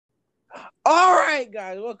right,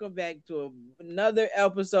 guys, welcome back to another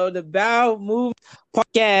episode of the Bowel Movement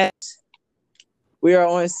Podcast. We are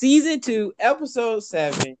on season 2, episode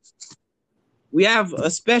 7. We have a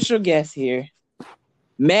special guest here,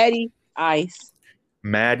 Matty Ice.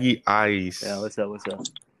 Matty Ice. Yeah, what's up?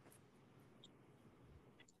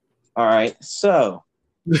 All right, so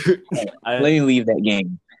let me leave that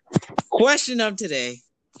game. Question of today.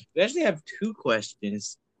 We actually have 2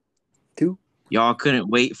 questions. 2? Y'all couldn't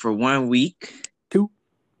wait for 1 week. 2?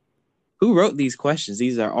 Who wrote these questions?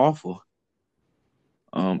 These are awful.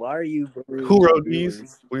 Why are you? Who wrote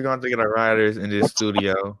these? We're going to get our writers in this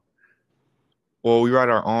studio. Well, we write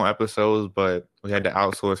our own episodes, but we had to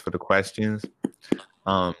outsource for the questions.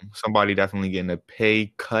 Somebody definitely getting a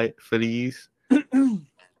pay cut for these.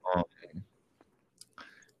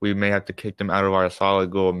 We may have to kick them out of our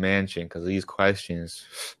solid gold mansion because these questions,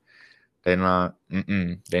 they're not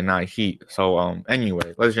heat. So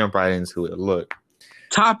anyway, let's jump right into it. Look,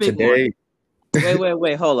 topic today.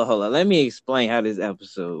 Wait. Hold on. Let me explain how this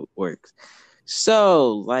episode works.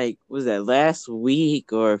 So, was that last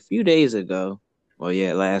week or a few days ago? Well,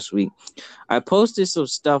 yeah, last week. I posted some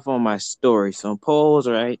stuff on my story, some polls,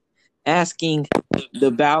 right? Asking the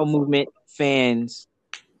Bowel Movement fans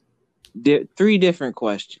 3 different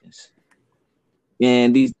questions.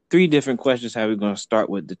 And these 3 different questions, how we're going to start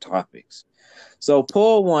with the topics. So,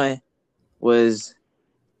 poll 1 was,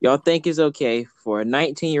 y'all think it's okay for a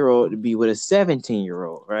 19-year-old to be with a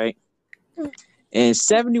 17-year-old, right? And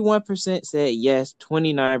 71% said yes,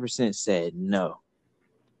 29% said no.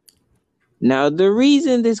 Now, the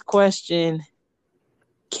reason this question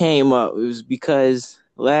came up was because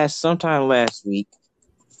sometime last week,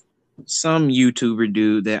 some YouTuber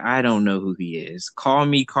dude that I don't know who he is, Call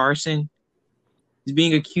Me Carson, is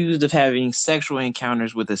being accused of having sexual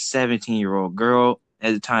encounters with a 17-year-old girl.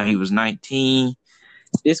 At the time, he was 19.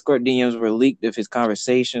 Discord DMs were leaked of his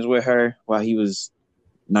conversations with her while he was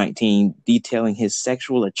 19, detailing his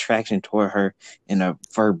sexual attraction toward her in a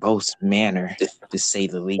verbose manner, to say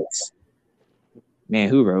the least. Man,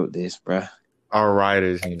 who wrote this, bruh? Our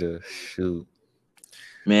writers need to shoot.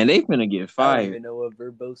 Man, they finna get fired. I don't even know what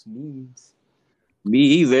verbose means. Me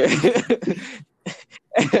either.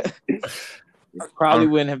 It probably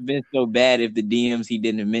wouldn't have been so bad if the DMs he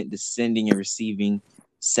didn't admit to sending and receiving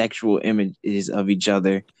sexual images of each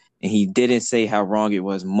other, and he didn't say how wrong it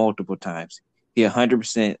was multiple times. He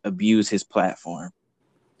 100% abused his platform.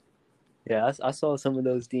 Yeah, I saw some of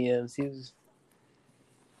those DMs.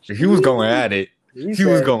 He was going at it. He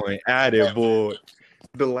was going at it, boy.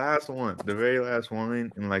 The very last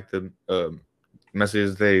one, in the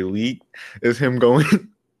messages they leaked, is him going,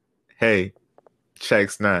 "Hey,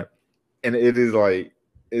 check Snap," and it is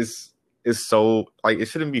it's so it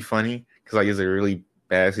shouldn't be funny because it's a really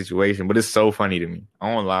bad situation, but it's so funny to me.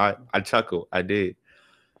 I won't lie, I chuckle. I did,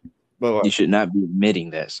 but you should not be admitting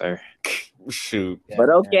that, sir. Shoot, yeah, but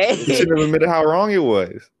okay, you should have admitted how wrong it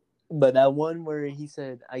was. But that one where he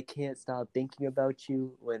said, "I can't stop thinking about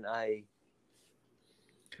you when I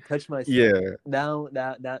touch myself." Yeah. Now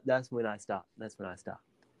that's when I stopped. That's when I stopped.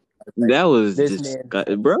 That was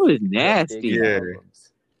bro is nasty.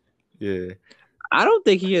 Yeah. I don't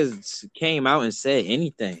think he has came out and said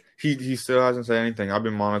anything. He still hasn't said anything. I've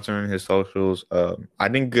been monitoring his socials. I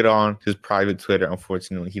didn't get on his private Twitter,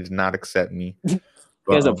 unfortunately. He did not accept me.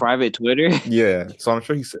 He has a private Twitter? Yeah. So I'm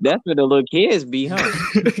sure he said that's where the little kids be, huh?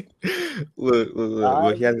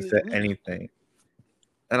 Look, he hasn't said anything.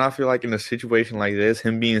 And I feel like in a situation like this,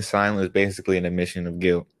 him being silent is basically an admission of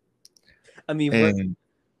guilt. I mean,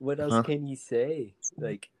 what else can he say?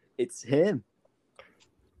 It's him.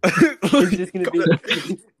 It's just gonna be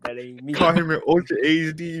that ain't me. Call him an Ultra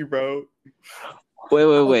HD, bro.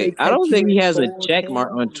 Wait. I don't think he has a check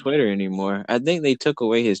mark on Twitter anymore. I think they took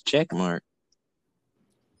away his check mark.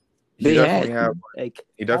 He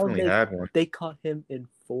definitely had one. They caught him in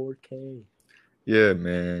 4K. Yeah,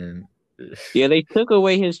 man. Yeah, they took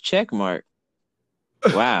away his check mark.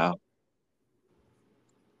 Wow.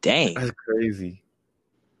 Dang. That's crazy.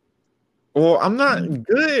 Well, I'm not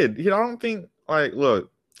good. I don't think,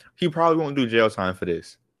 look, he probably won't do jail time for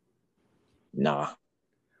this. Nah.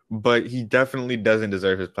 But he definitely doesn't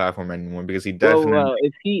deserve his platform anymore because he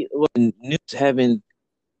definitely... news having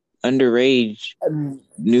underage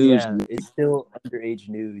news... Yeah, it's still underage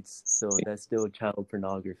nudes, so that's still child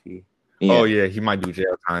pornography. Yeah. Oh, yeah, he might do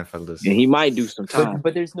jail time for this. Yeah, he might do some time.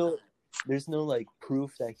 But there's no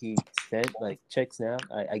proof that he sent, check Snap,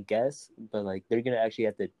 I guess. But, they're going to actually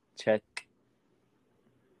have to check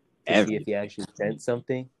to see if he actually sent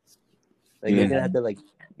something. They're going to have to,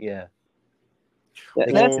 yeah.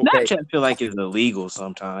 Snapchat feel like it's illegal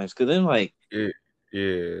sometimes. Because then,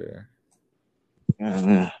 Yeah.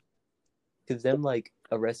 Because them like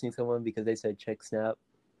arresting someone because they said check snap.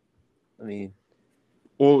 I mean,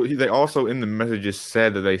 well, they also in the messages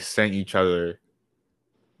said that they sent each other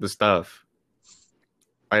the stuff.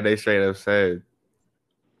 Like they straight up said,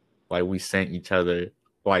 like we sent each other.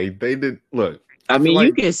 Like they did. Look, I feel mean, like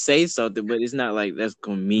you can say something, but it's not like that's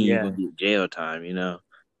gonna mean you're yeah. gonna get jail time. You know,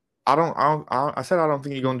 I said I don't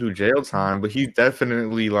think he's gonna do jail time, but he's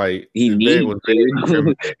definitely like he his bed needs was very to.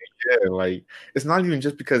 incriminating. Yeah, like it's not even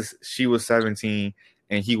just because she was 17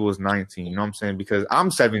 and he was 19. You know what I'm saying? Because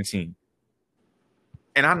I'm 17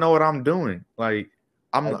 and I know what I'm doing. Like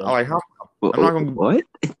I'm I don't. like I'm not gonna. What?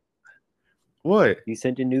 What? You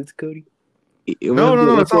sent your nudes, Cody? No,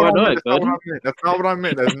 What's that's not going what I on, meant. That's not what I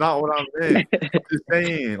meant. That's not what I meant. I'm just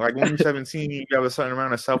saying, like when you're 17, you have a certain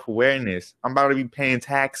amount of self-awareness. I'm about to be paying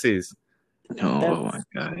taxes. Oh my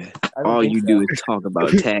god! I don't All think you so. do is talk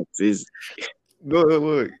about taxes.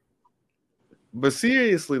 Look. But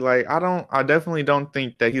seriously, like I definitely don't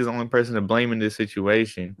think that he's the only person to blame in this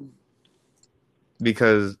situation.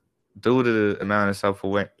 Because due to the amount of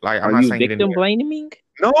self-awareness, like I'm Are not you saying he didn't. victim blaming?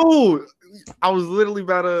 No, I was literally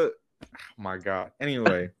about to. Oh my god.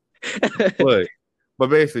 Anyway, look, but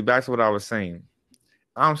basically, back to what I was saying.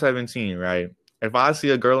 I'm 17, right? If I see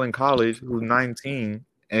a girl in college who's 19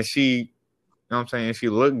 and she, you know what I'm saying, she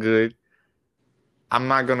look good, I'm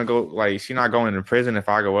not gonna go like she's not going to prison if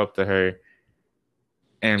I go up to her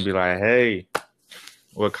and be like, hey,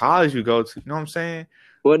 what college you go to? You know what I'm saying?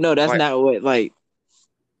 Well, no, that's Like, not what like.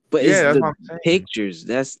 But yeah, it's that's the what I'm saying. pictures.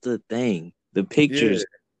 That's the thing. The pictures.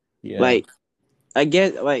 Yeah. Like, I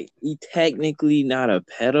get like he technically not a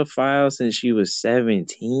pedophile since she was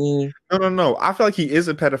 17. No. I feel like he is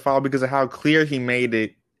a pedophile because of how clear he made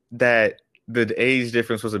it that the age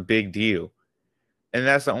difference was a big deal. And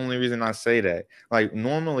that's the only reason I say that. Like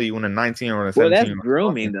normally when a 19 or a 17 Well, that's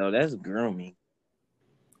grooming though. That's grooming.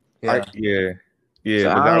 Yeah. Yeah, So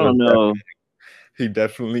but I that was don't know. he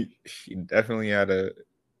definitely had a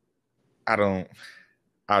I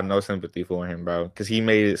have no sympathy for him, bro, because he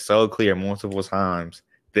made it so clear multiple times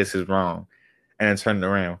this is wrong, and then turned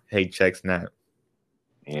around, hey, check snap.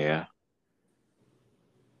 Yeah.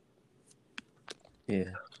 Yeah.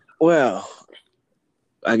 Well,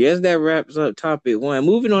 I guess that wraps up topic 1.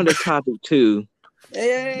 Moving on to topic 2.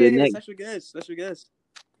 Hey, special guest.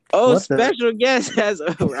 Oh, What the- special guest has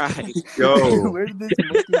arrived. Yo, Where did this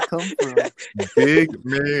monkey come from? big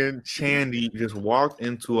man Chande just walked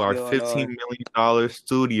into our $15 million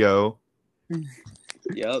studio.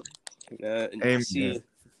 Yep. Amen. See,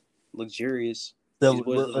 luxurious. So These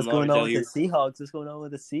boys what's live going large on out with here. the Seahawks? What's going on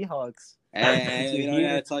with the Seahawks? Hey, we don't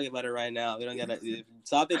gotta talk about it right now. We don't gotta.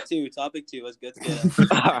 Topic two. Let's get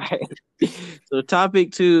it. All right. So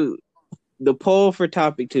topic 2, the poll for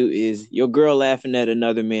topic 2 is your girl laughing at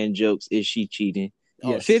another man's jokes. Is she cheating?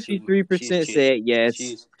 Oh, 53% said yes.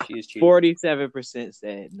 She is cheating. 47%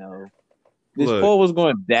 said no. This Look. poll was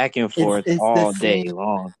going back and forth It's all the day same-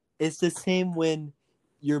 long. It's the same when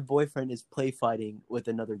your boyfriend is play fighting with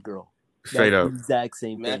another girl. Straight That's up. the exact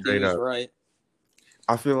same thing. Matty Straight was up. right.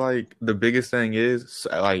 I feel like the biggest thing is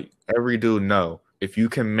like every dude know if you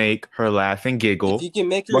can make her laugh and giggle, If you can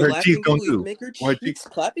make her what her laugh teeth and gonna giggle, you do? make her What her cheeks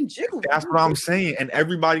clap and jiggle. That's what I'm saying, and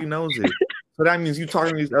everybody knows it. So that means you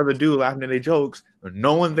talking to these other dude laughing at their jokes, but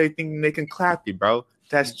knowing they think they can clap you, bro.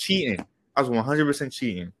 That's cheating. I was 100%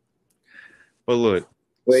 cheating. But look,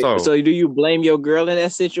 Wait, so so do you blame your girl in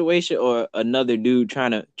that situation or another dude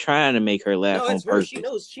trying to make her laugh No, on it's her. purpose? She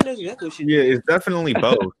knows exactly what she's yeah, doing. it's definitely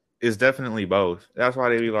both. It's definitely both. That's why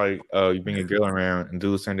they be like, you bring a girl around and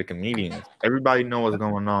dudes turn to comedians. Everybody know what's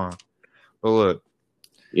going on. But look,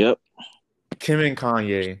 Yep. Kim and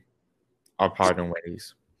Kanye are parting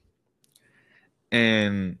ways.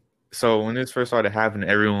 And so when this first started happening,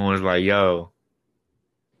 everyone was like, yo,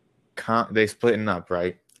 they splitting up,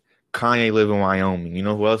 right? Kanye live in Wyoming. You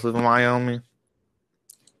know who else live in Wyoming?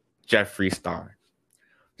 Jeffree Star.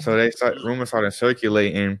 So rumors started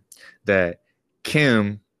circulating that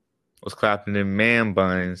Kim was clapping in man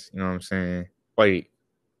buns. You know what I'm saying? Wait,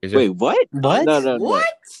 what? What? No. What?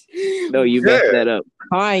 No, you messed that up.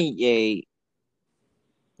 Kanye.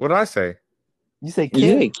 What did I say? You say You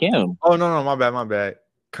Kim? said Kim. Oh no, my bad.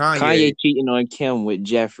 Kanye cheating on Kim with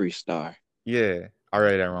Jeffree Star. Yeah, I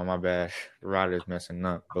read that wrong. My bad. The writer's messing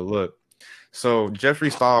up. But look, so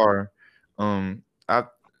Jeffree Star,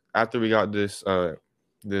 after we got this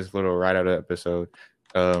little right out of the episode,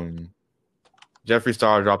 Jeffree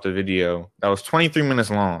Star dropped a video that was 23 minutes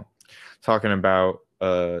long, talking about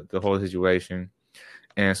the whole situation,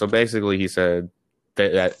 and so basically he said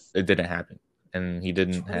that it didn't happen, and he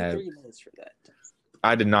didn't have. 23 minutes for that.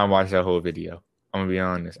 I did not watch that whole video. I'm gonna be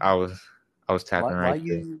honest. I was I was tapping right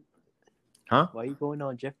there. Huh? Why are you going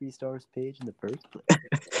on Jeffree Star's page in the first place?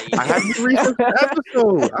 I had to research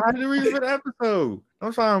the episode.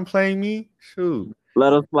 Don't try and play me. Shoot.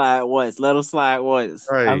 Let us slide once.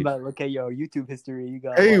 Right. I'm about to look at your YouTube history. You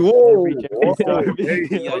got Hey, what, whoa, every Jeffree Star hey,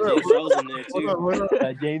 video. You got James Charles in there too. Hold up.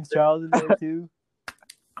 Got James Charles in there too.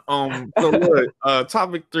 So look,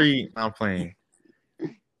 topic 3, I'm playing.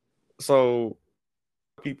 So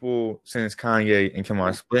people since Kanye and Kim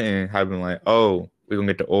are splitting have been like, oh, we're gonna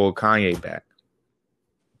get the old Kanye back.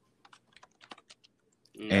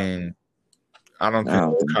 No. And I don't think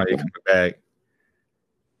old Kanye coming back.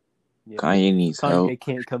 Yeah. Kanye needs help. Kanye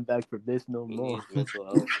can't come back from this no He more. needs mental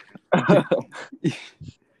health.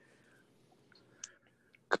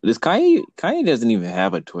 Does Kanye doesn't even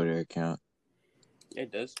have a Twitter account. Yeah,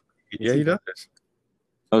 it does. Yeah, he does.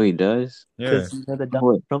 Oh, he does? Yeah. Because you know the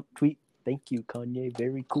Donald Trump tweet. Thank you, Kanye.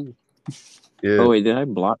 Very cool. Yeah. Oh, wait, did I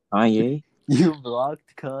block Kanye? You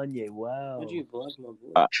blocked Kanye. Wow. How'd you block my boy?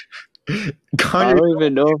 I Kanye, don't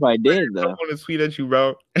even know if I did, I though. want to tweet at you,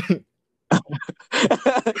 bro.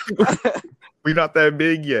 We not that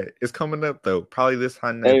big yet. It's coming up though. Probably this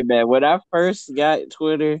time next. Hey, man, when I first got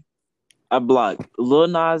Twitter, I blocked Lil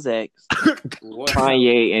Nas X, What?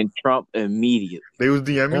 Kanye, and Trump immediately. They was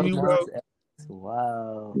DMing you, bro.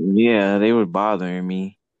 Wow. Yeah, they were bothering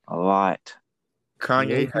me a lot.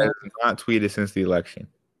 Kanye has not tweeted since the election.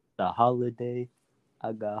 The holiday.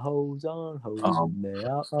 I got hoes on, hoes Oh. in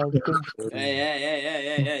there. Out of control.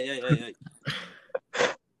 Hey.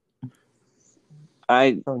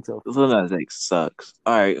 Lil Nas X sucks.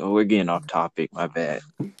 All right, well, we're getting off topic. My bad.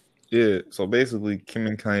 Yeah, so basically Kim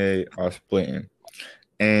and Kanye are splitting.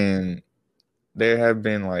 And there have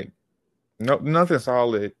been like nothing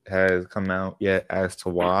solid has come out yet as to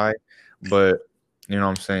why, but you know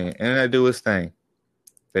what I'm saying? And they do his thing.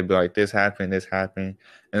 They'd be like, this happened.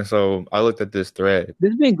 And so I looked at this thread.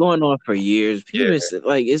 This has been going on for years. People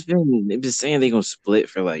they've been saying they're gonna split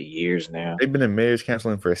for like years now. They've been in marriage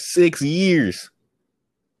counseling for 6 years.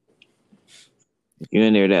 If you're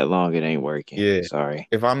in there that long, it ain't working. Yeah. Sorry.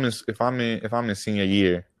 If I'm in senior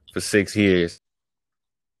year for 6 years,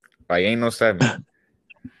 like ain't no 7.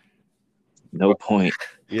 No point.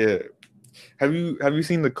 Yeah. Have you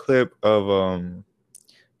seen the clip of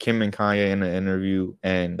Kim and Kanye in the interview?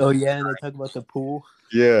 And Oh yeah, and they talk about the pool.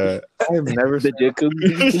 yeah, I have never The seen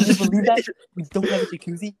jacuzzi. Can you believe that? We don't have a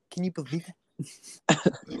jacuzzi. Can you believe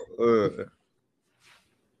that?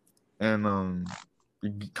 And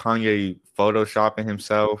Kanye photoshopping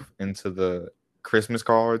himself into the Christmas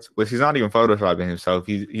cards, which he's not even photoshopping himself.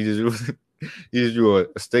 He just drew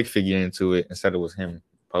a stick figure into it and said it was him.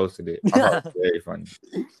 Posted it. I thought it was very funny.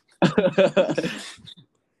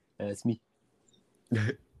 That's me.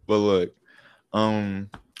 But look,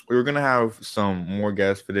 we were gonna have some more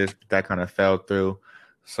guests for this, but that kind of fell through.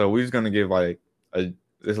 So we're just gonna give like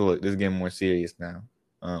this is getting more serious now.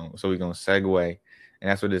 So we're gonna segue, and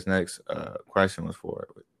that's what this next question was for.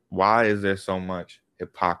 Why is there so much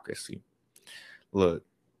hypocrisy? Look,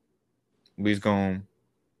 we're just gonna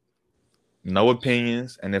no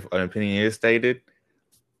opinions, and if an opinion is stated,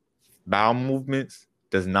 Bowel Movements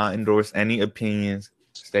does not endorse any opinions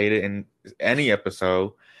stated in any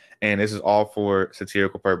episode, and this is all for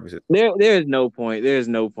satirical purposes. There is no point. There is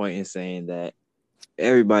no point in saying that.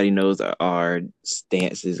 Everybody knows our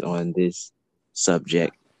stances on this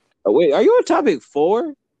subject. Oh, wait, are you on topic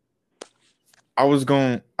 4? I was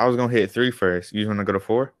gonna hit 3 first. You want to go to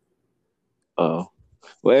 4? Oh,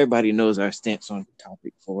 well, everybody knows our stance on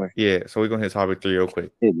topic 4. Yeah, so we're gonna hit topic 3 real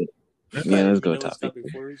quick. Yeah, let's go You know what topic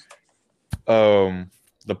 4 is?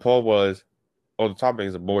 The poll was, the topic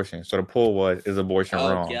is abortion. So the poll was, is abortion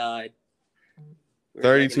wrong? Oh God.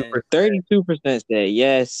 32%. 32% said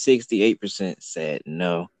yes. 68% said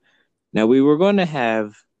no. Now we were going to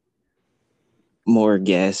have more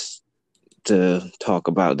guests to talk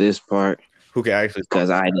about this part Who can actually? because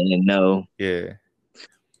I didn't know. Yeah.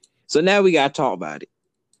 So now we got to talk about it.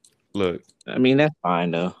 Look, I mean, that's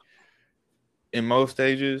fine though. in most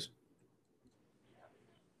stages,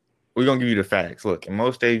 we're gonna give you the facts. Look, in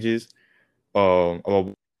most stages,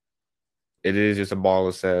 it is just a ball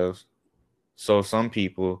of cells. So some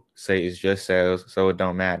people say it's just cells, so it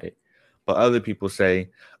don't matter. But other people say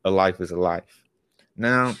a life is a life.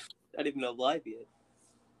 Now, Not even alive yet.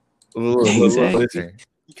 look, Exactly. listen,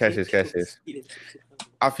 catch this.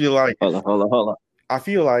 I feel like Hold on. I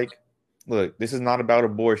feel like, look, this is not about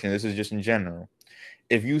abortion. This is just in general.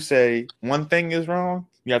 If you say one thing is wrong,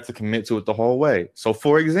 you have to commit to it the whole way. So,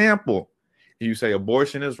 for example, if you say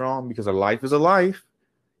abortion is wrong because a life is a life,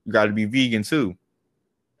 you got to be vegan too.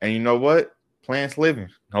 And you know what? Plants living,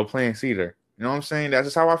 no plants either. You know what I'm saying? That's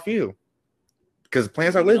just how I feel. Because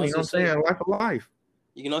plants are living. You know what I'm saying? Life of life.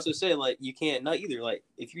 You can also say like you can't not either. Like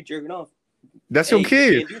if you jerking off, that's your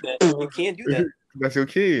kids. You can't do that. You can't do that. That's your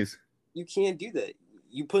kids. You can't do that.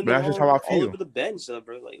 You put them all over the bed and stuff,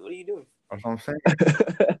 bro. Like, what are you doing? That's what I'm saying.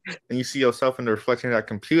 And you see yourself in the reflection of that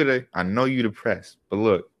computer. I know you depressed, but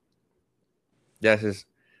look, that's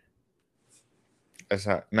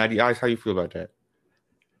how Matty Ice. How you feel about that?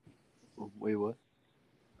 Wait, what?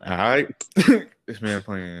 All right, this man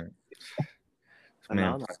playing. I'm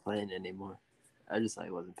not playing anymore. I just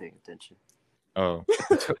wasn't paying attention. Oh,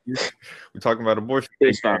 we're talking about abortion.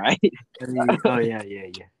 It's fine. Oh yeah.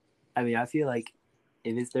 I mean, I feel like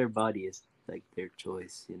if it's their body, it's like their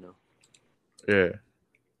choice, you know. Yeah.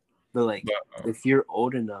 But like, if you're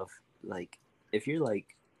old enough,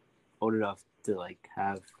 old enough to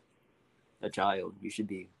have a child, you should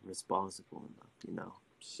be responsible enough, you know.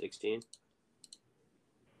 16.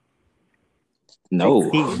 No.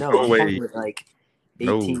 16, no way.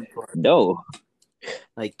 18 plus. No.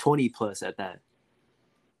 20 plus at that.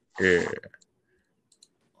 Yeah.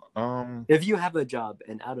 If you have a job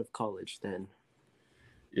and out of college, then.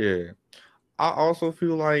 Yeah. I also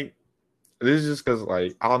feel like this is just because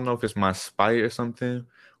I don't know if it's my spite or something,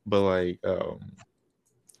 but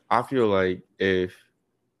I feel like if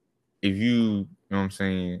you know what I'm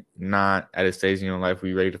saying, not at a stage in your life where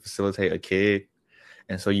you're ready to facilitate a kid,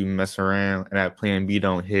 and so you mess around and that plan B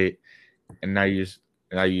don't hit, and now you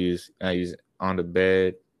on the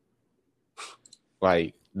bed,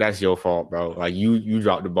 that's your fault, bro. You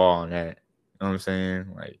dropped the ball on that. You know what I'm saying?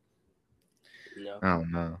 No. I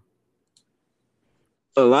don't know.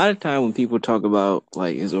 A lot of time when people talk about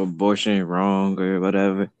is abortion wrong or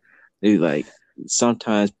whatever, they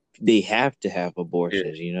sometimes they have to have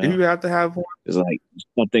abortions, you know. You have to have one. It's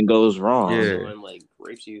something goes wrong. Yeah. Someone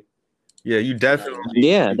rapes you. Yeah, you definitely.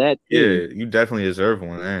 Yeah, that too. Yeah, you definitely deserve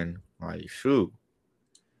one. Then shoot.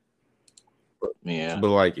 Yeah.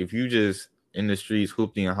 But if you just in the streets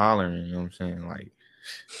hooping and hollering, you know what I'm saying?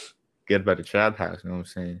 Get by the trap house, you know what I'm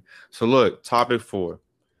saying? So look, topic 4.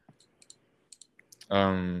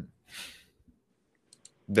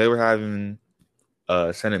 They were having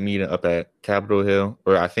a Senate meeting up at Capitol Hill,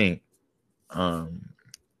 or I think,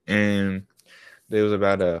 and they was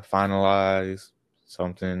about to finalize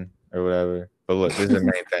something or whatever. But look, this is the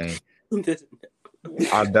main thing.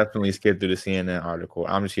 I'll definitely skip through the CNN article.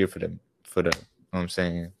 I'm just here for the you know what I'm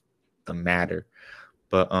saying, the matter.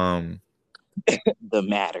 But the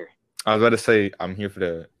matter. I was about to say I'm here for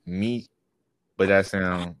the meat, but that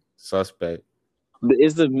sounds suspect.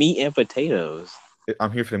 It's the meat and potatoes.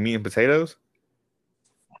 I'm here for the meat and potatoes?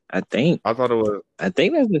 I think. I thought it was. I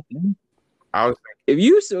think that's the thing. I was. If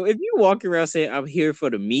you walk around saying I'm here for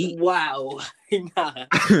the meat, wow. Nah.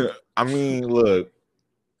 I mean, look,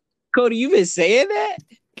 Cody, you been saying that?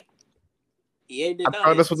 Yeah, I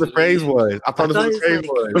thought that's what the phrase was. I thought that's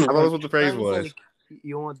what the phrase was.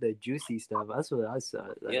 You want the juicy stuff. That's what I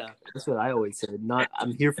said. Yeah. That's what I always said. Not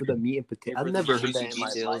I'm here for the meat and potatoes. I've never heard that in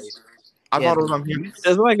my life. I thought it was I'm here. It's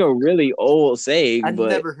a really old saying, I've but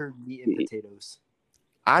never heard meat and potatoes.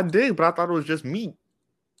 I did, but I thought it was just meat.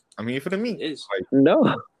 I'm here for the meat. It is.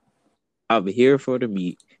 No. I'm here for the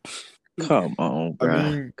meat. Come on, bro. I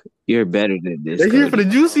mean, you're better than this. They're here for the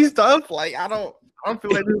juicy stuff. I don't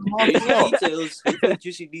feel like this is my fault. Details.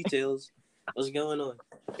 Juicy details. What's going on?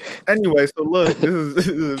 Anyway, so look, this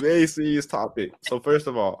is a very serious topic. So first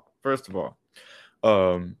of all,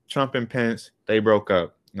 Trump and Pence, they broke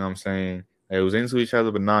up. You know what I'm saying? They was into each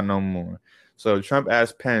other, but not no more. So Trump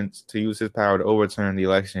asked Pence to use his power to overturn the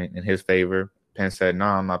election in his favor. Pence said, "No,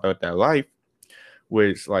 I'm not about that life,"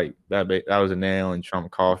 which that was a nail in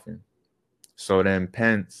Trump's coffin. So then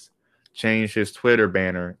Pence changed his Twitter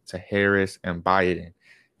banner to Harris and Biden,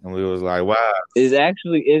 and we was like, "Wow!" It's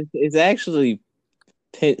actually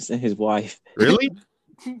Pence and his wife. Really?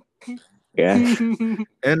 Yeah.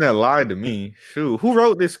 And that lied to me. Shoot, who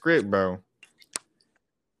wrote this script, bro?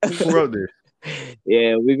 Who wrote this?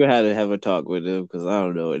 Yeah, we're gonna have to have a talk with them because I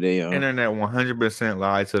don't know what they are. Internet 100%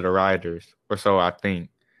 lied to the writers, or so I think.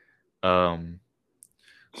 So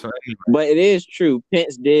anyway. But it is true.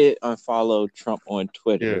 Pence did unfollow Trump on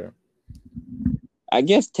Twitter. Yeah. I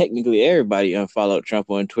guess technically everybody unfollowed Trump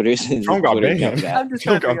on Twitter since Trump got Twitter banned. I'm just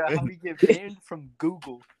trying to figure out how we get banned from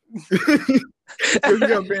Google. You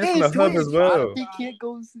got banned from the hub as well. He can't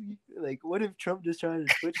go see, what if Trump just tried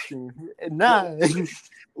to Twitch stream? Nah.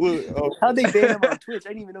 How'd they ban him on Twitch? I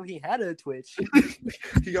didn't even know he had a Twitch.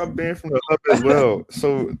 He got banned from the hub as well.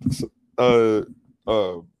 So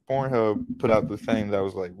Pornhub put out the thing that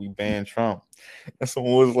was like, we banned Trump. And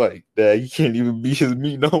someone was like, Dad, you can't even be his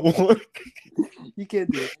meat no more. You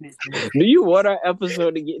can't do anything. Do you want our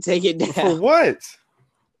episode to get taken down? For what?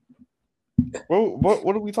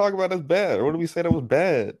 What did we talk about as bad? Or what did we say that was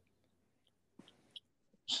bad?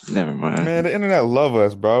 Never mind. Man, the internet love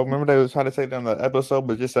us, bro. Remember they was trying to take down the episode,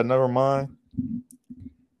 but just said never mind.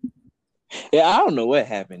 Yeah, I don't know what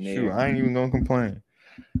happened there. Shoot, I ain't even gonna complain.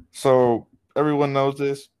 So everyone knows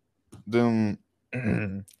this. Then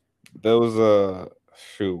there was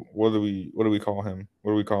shoot. What do we call him?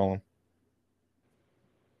 What do we call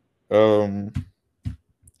him?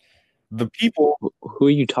 The people. Who are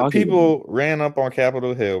you talking? People ran up on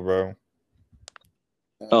Capitol Hill, bro.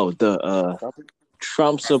 Oh, the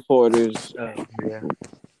Trump supporters. Oh, yeah.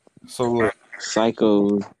 So look,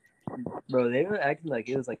 psychos. Bro, they were acting like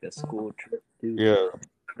it was like a school trip, dude. yeah.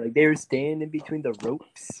 Like they were standing in between the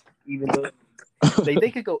ropes, even though like they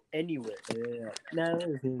could go anywhere. Yeah. No,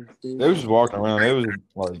 They were just walking around. They was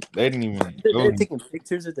like they didn't even. they were taking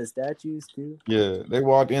pictures of the statues too. Yeah, they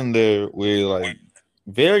walked in there with like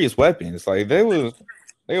various weapons. Like they was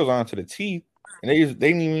on to the teeth, and they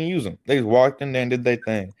didn't even use them. They just walked in there and did their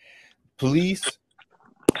thing. Police.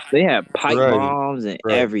 They had pipe bombs and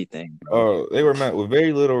everything. They were met with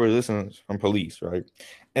very little resistance from police, right?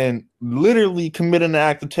 And literally committed an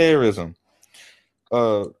act of terrorism.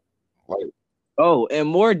 And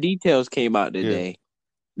more details came out today. Yeah.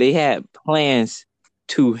 They had plans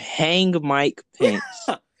to hang Mike Pence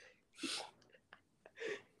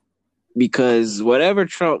because whatever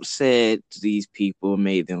Trump said to these people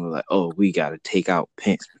made them like, oh, we got to take out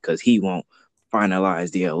Pence because he won't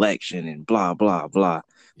finalize the election and blah, blah, blah.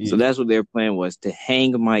 Yeah. So that's what their plan was, to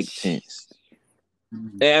hang Mike Pence.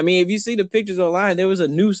 I mean, if you see the pictures online, there was a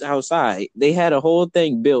noose outside. They had a whole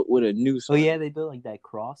thing built with a noose. Oh, yeah, they built like that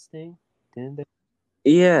cross thing, didn't they?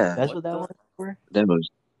 Yeah. That's what that was for? That was...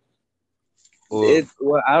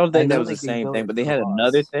 Well, I don't think that was the same thing, but they had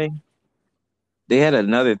another thing. They had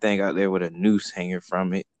another thing out there with a noose hanging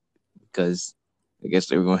from it because I guess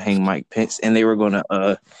they were going to hang Mike Pence and they were going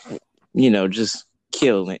to, just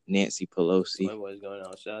kill Nancy Pelosi. What was going on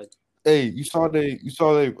outside? Hey, you saw they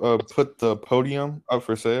put the podium up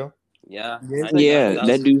for sale? Yeah. Yeah,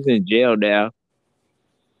 that dude's in jail now.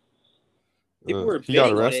 People were he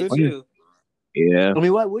got arrested too. Yeah. I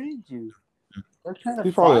mean, why wouldn't you?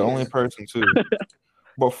 He's probably the only person too.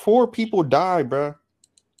 But 4 people died, bro.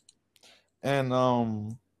 And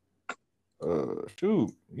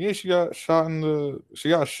she got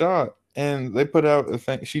shot. And they put out a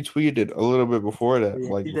thing. She tweeted a little bit before that,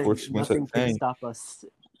 before she went to the thing. Stop us.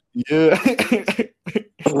 Yeah.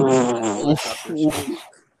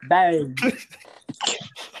 Bang.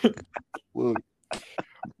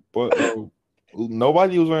 But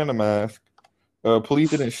nobody was wearing a mask. Police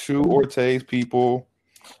didn't shoot or tase people.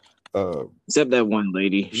 Except that one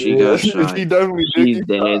lady. She got shot. She definitely She's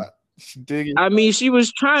dead. I mean, she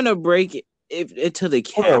was trying to break it into the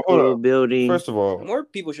Capitol building. First of all, more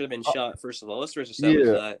people should have been shot. First of all, let's establish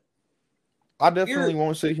that. I definitely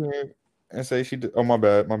won't sit here and say she did. Oh, my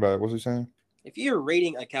bad. What's he saying? If you're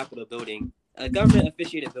raiding a Capitol building, a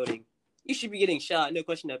government-officiated building, you should be getting shot. No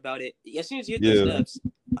question about it. As soon as you hit those steps,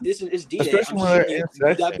 this is D-Day.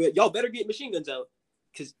 Y'all better get machine guns out.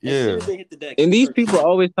 Because as soon as they hit the deck. And these people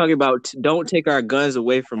always talking about, don't take our guns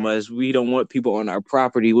away from us. We don't want people on our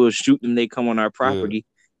property. We'll shoot them. They come on our property. Yeah.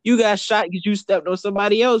 You got shot because you stepped on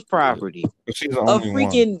somebody else's property. Yeah. She's the only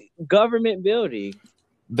freaking government building.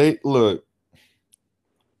 Look,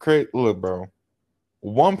 bro.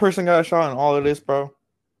 One person got shot in all of this, bro.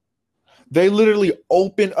 They literally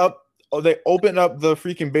opened up the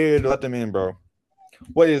freaking barrier to let them in, bro.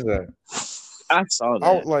 What is that? I saw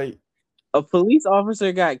that. A police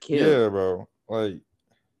officer got killed. Yeah, bro.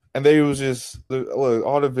 And they was just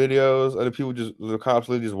all the videos of the cops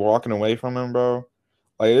literally just walking away from him, bro.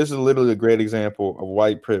 This is literally a great example of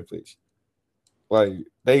white privilege.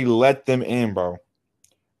 They let them in, bro.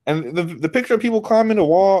 And the picture of people climbing the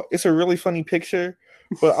wall, it's a really funny picture,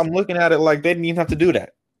 but I'm looking at it like they didn't even have to do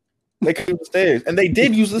that. They could use the stairs, and they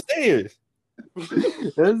did use the stairs.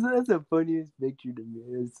 That's the funniest picture to me.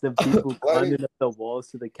 It's the people climbing up the walls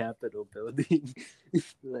to the Capitol building.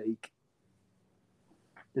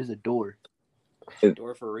 There's a door.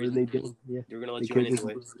 Door for a reason. Yeah. They're gonna let you in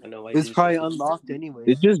anyway. I know why. It's probably unlocked anyway.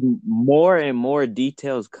 It's just more and more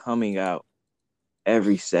details coming out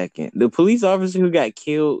every second. The police officer who got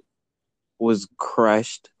killed was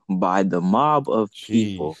crushed by the mob of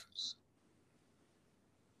people.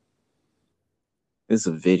 It's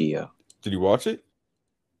a video. Did you watch it?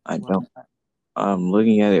 I don't. I'm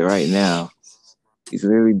looking at it right now. He's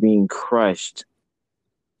literally being crushed.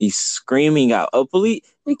 He's screaming out, they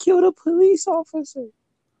killed a police officer.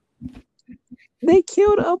 They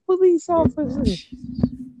killed a police officer.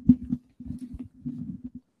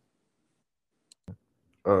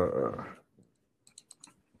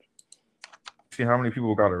 See how many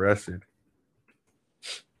people got arrested?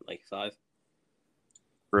 Like 5.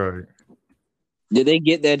 Right. Did they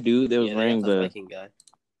get that dude that was wearing the Viking guy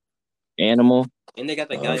animal? And they got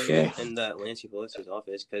the guy in the Lansing Police's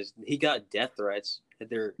office because he got death threats as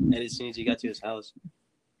soon as he got to his house.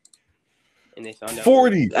 And they found out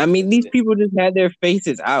 40. I mean, these people just had their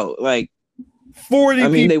faces out. Like 40 I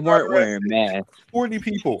mean, they people weren't wearing masks. 40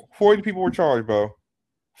 people. 40 people were charged, bro.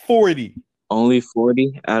 40. Only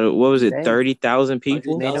 40 out of, what was it, 30,000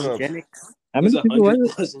 people? 100,000. How many people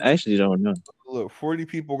was it? I actually don't know. Look, 40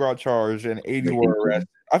 people got charged and 80 were arrested.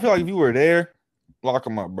 I feel like if you were there, lock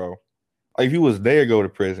them up, bro. Like if you was there, go to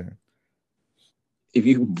prison. If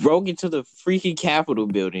you broke into the freaking Capitol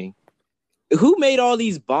building, who made all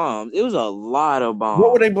these bombs? It was a lot of bombs.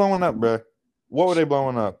 What were they blowing up, bro? What were they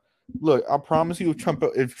blowing up? Look, I promise you,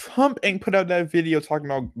 if Trump ain't put out that video talking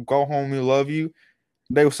about "Go home, we love you,"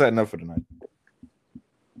 they were setting up for the night.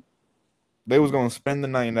 They was gonna spend the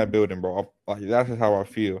night in that building, bro. Like that's just how I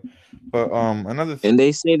feel. But another thing, and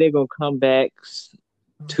they say they're gonna come back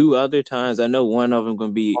 2 other times. I know one of them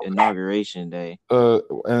gonna be Inauguration Day. And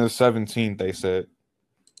the 17th, they said.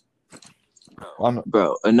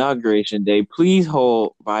 Bro, Inauguration Day. Please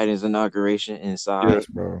hold Biden's inauguration inside. Yes,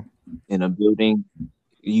 bro. In a building.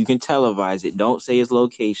 You can televise it. Don't say his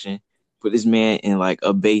location. Put this man in like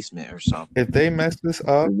a basement or something. If they mess this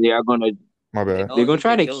up, they are gonna. My bad. They're gonna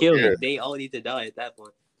try to kill him. They all need to die at that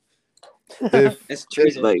point. That's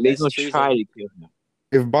treason. Like they're gonna try to kill him.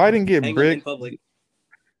 If Biden get bricked, public.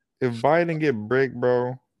 If Biden get bricked,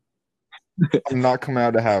 bro, I'm not coming out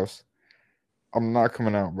of the house. I'm not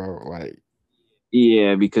coming out, bro. Like,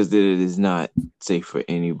 yeah, because it is not safe for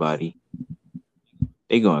anybody.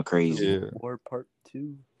 They going crazy. Yeah. War Part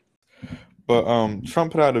 2. But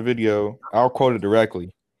Trump put out a video. I'll quote it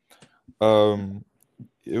directly.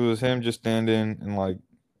 It was him just standing in like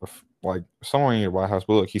somewhere in your White House.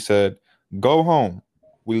 But look, he said, "Go home.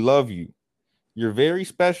 We love you. You're very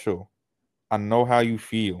special. I know how you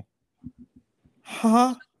feel."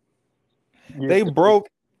 Huh? They broke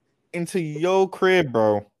into your crib,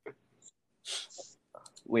 bro.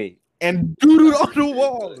 Wait. And doodled on the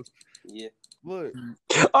walls. Yeah. Look.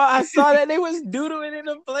 Oh, I saw that. They was doodling in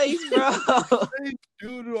the place, bro. They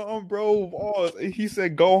doodled on bro walls. And he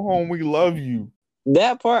said, "Go home. We love you."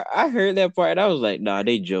 That part, I heard that part. I was like, nah,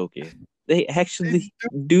 they joking. They actually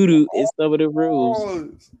doodle in some of the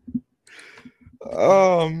rooms.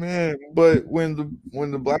 Oh man! But when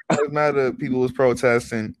the Black Lives Matter people was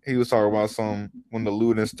protesting, he was talking about when the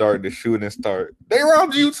looting started, the shooting started. They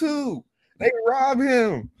robbed you too. They robbed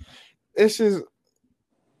him. It's just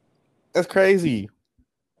that's crazy.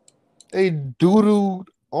 They doodled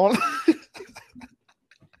on.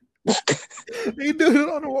 They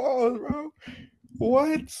doodled on the walls, bro.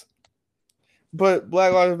 What? But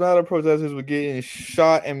Black Lives Matter protesters were getting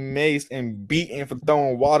shot and maced and beaten for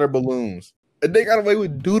throwing water balloons. And they got away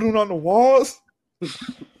with doodling on the walls.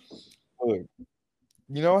 Look,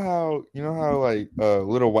 you know how like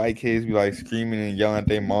little white kids be like screaming and yelling at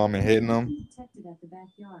their mom and hitting them.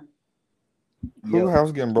 Who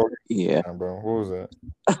house getting broken? Yeah, bro. What was that?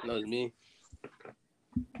 That was me.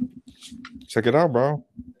 Check it out, bro.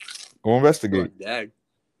 Go investigate. Dad,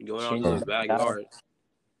 going out to his backyard.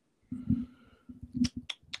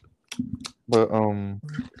 But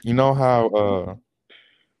you know how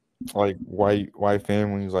like white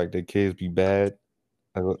families like their kids be bad,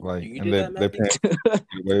 like and their parents get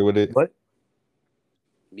away with it. What?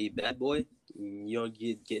 Be bad boy? You don't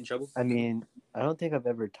get in trouble? I mean, I don't think I've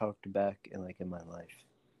ever talked back in my life.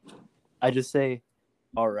 I just say,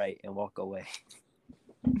 "All right," and walk away.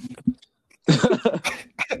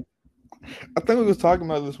 I think we was talking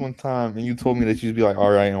about this one time, and you told me that you'd be like,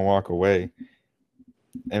 "All right," and walk away.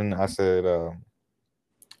 And I said,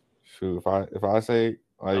 "Shoot, if I say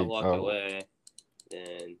like, I'll walk away,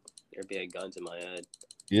 then there'd be a gun to my head."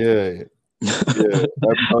 Yeah,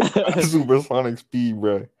 that's supersonic speed,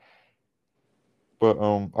 bro. But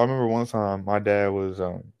I remember one time my dad was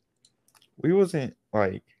he was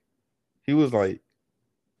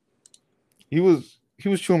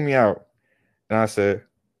chewing me out, and I said,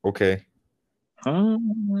 "Okay."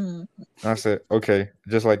 And I said, "Okay,"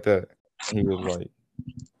 just like that. He was like,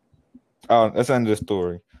 "Oh, that's the end of the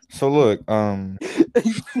story." So look, that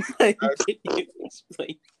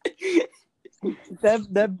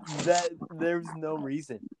there's no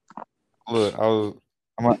reason. Look, I'm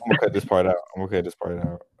gonna cut this part out.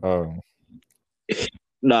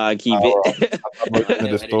 Nah, keep I it. thought about the end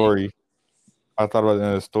of the story. I thought about the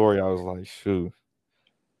end of the story. I was like, shoot,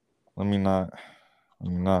 let me not.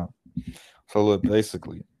 So look,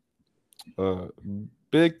 basically,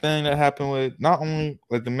 big thing that happened with not only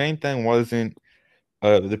like the main thing wasn't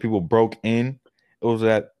the people broke in.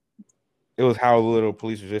 It was how little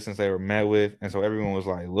police resistance they were met with, and so everyone was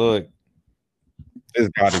like, look, it's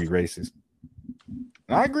got to be racist.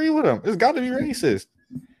 And I agree with them. It's got to be racist.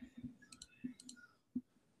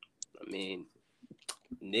 I mean,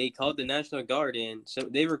 they called the National Guard in. So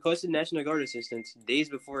they requested National Guard assistance days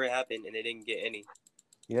before it happened, and they didn't get any.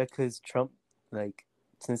 Yeah, because Trump, like,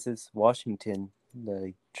 since it's Washington,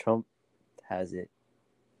 like, Trump has it.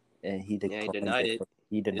 And he denied it.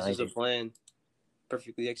 He denied this is a plan.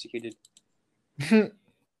 Perfectly executed.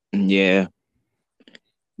 Yeah.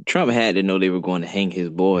 Trump had to know they were going to hang his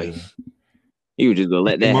boy. Yeah. He was just going to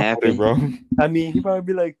let that happen. Bro. I mean, he'd probably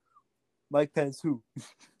be like, Mike Pence who?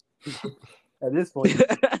 At this point.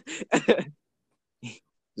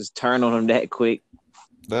 Just turn on him that quick.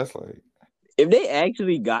 That's like... If they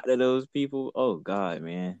actually got to those people, oh, God,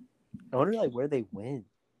 man. I wonder, like, where they went.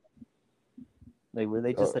 Like, were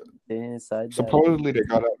they just, like, staying inside? Supposedly, they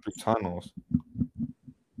got out through tunnels.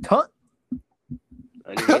 The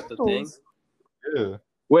thing? Yeah.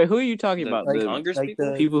 Wait, who are you talking about? Like, the Congress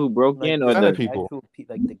people? The people who broke in, or the people?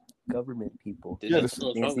 Like the government people. Yeah, Nancy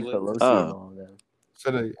Pelosi and all of them.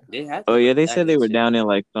 So they had. They said they were down in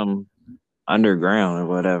like some underground or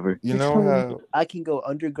whatever. You know how I can go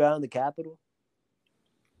underground the Capitol?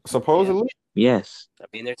 Supposedly, yes. I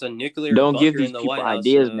mean, there's a nuclear. Don't bunker give these in the people White House,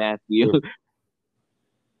 ideas, so... Matthew.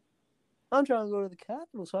 I'm trying to go to the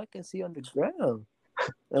Capitol so I can see underground.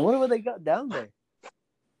 And what they got down there?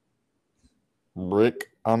 Rick,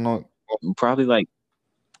 I don't know. Probably like.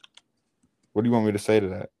 What do you want me to say to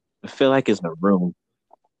that? I feel like it's a room.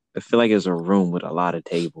 I feel like it's a room with a lot of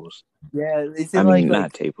tables. Yeah, is it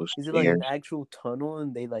not tables. Is it like an actual tunnel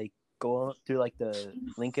and they like go out through like the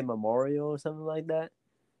Lincoln Memorial or something like that?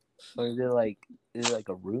 Or is it like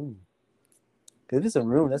a room? Because if it's a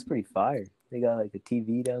room, that's pretty fire. They got like a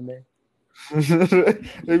TV down there.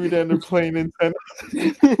 Maybe down there playing Nintendo.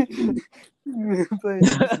 Playing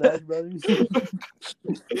Smash Brothers.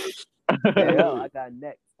 Yeah, I got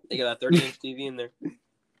next. They got a 30-inch TV in there.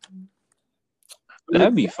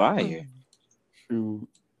 That'd be fire. Shoot.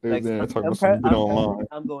 Like,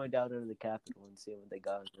 I'm going down to the Capitol and seeing what they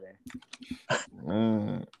got over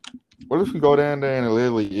there. What if we go down there and it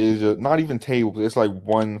literally is just, not even tables? It's like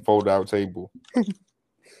one fold-out table.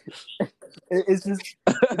 It's just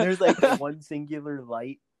there's like one singular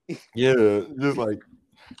light. Yeah, just like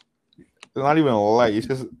it's not even a light. It's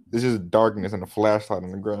just darkness and a flashlight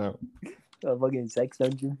on the ground. A fucking sex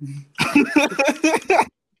dungeon.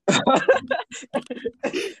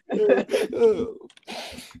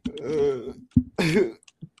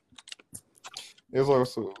 It's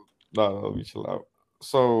also no, let me chill out.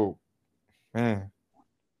 So, man,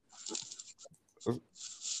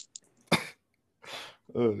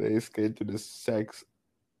 they escaped to the sex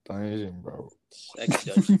dungeon, bro. Sex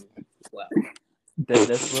dungeon. Wow.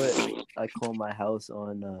 That's what I call my house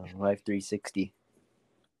on Life 360.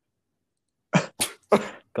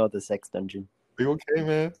 Called the sex dungeon. Are you okay,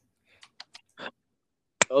 man?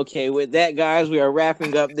 Okay, with that, guys, we are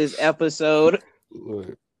wrapping up this episode.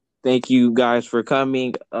 Look. Thank you guys for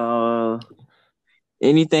coming.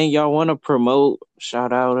 Anything y'all want to promote,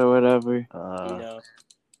 shout out or whatever? No.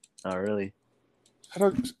 Not really.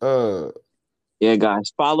 Yeah,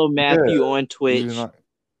 guys, follow Matthew on Twitch.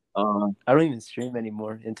 I don't even stream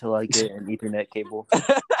anymore until I get an Ethernet cable.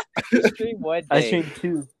 You stream what day? I streamed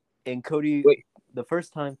 2, and Cody. Wait. The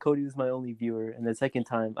first time Cody was my only viewer, and the second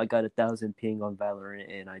time I got 1,000 ping on Valorant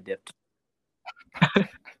and I dipped.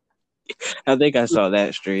 I think I saw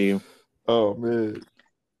that stream. Oh man!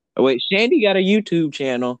 Oh, wait, Chande got a YouTube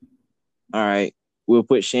channel. All right, we'll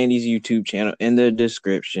put Shandy's YouTube channel in the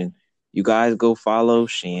description. You guys go follow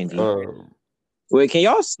Chande. Wait, can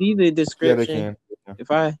y'all see the description? Yeah, they can.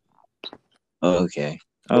 If I. Oh, okay,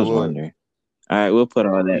 I was wondering. All right, we'll put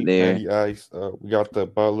all that there. Matty Ice. We got the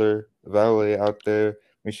butler, valet out there.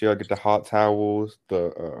 Make sure y'all get the hot towels,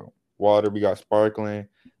 the water. We got sparkling,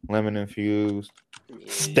 lemon infused,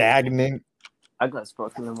 stagnant. I got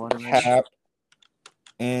sparkling water. Tap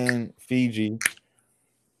and Fiji.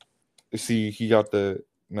 See, he got the.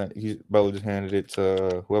 Butler just handed it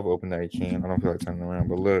to whoever opened that he can. I don't feel like turning around,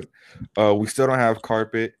 but look, we still don't have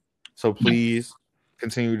carpet, so please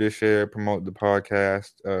continue to share, promote the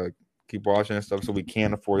podcast. Keep watching and stuff so we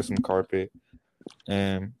can afford some carpet.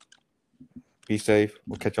 And be safe.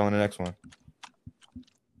 We'll catch y'all on the next one.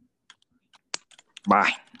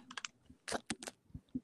 Bye.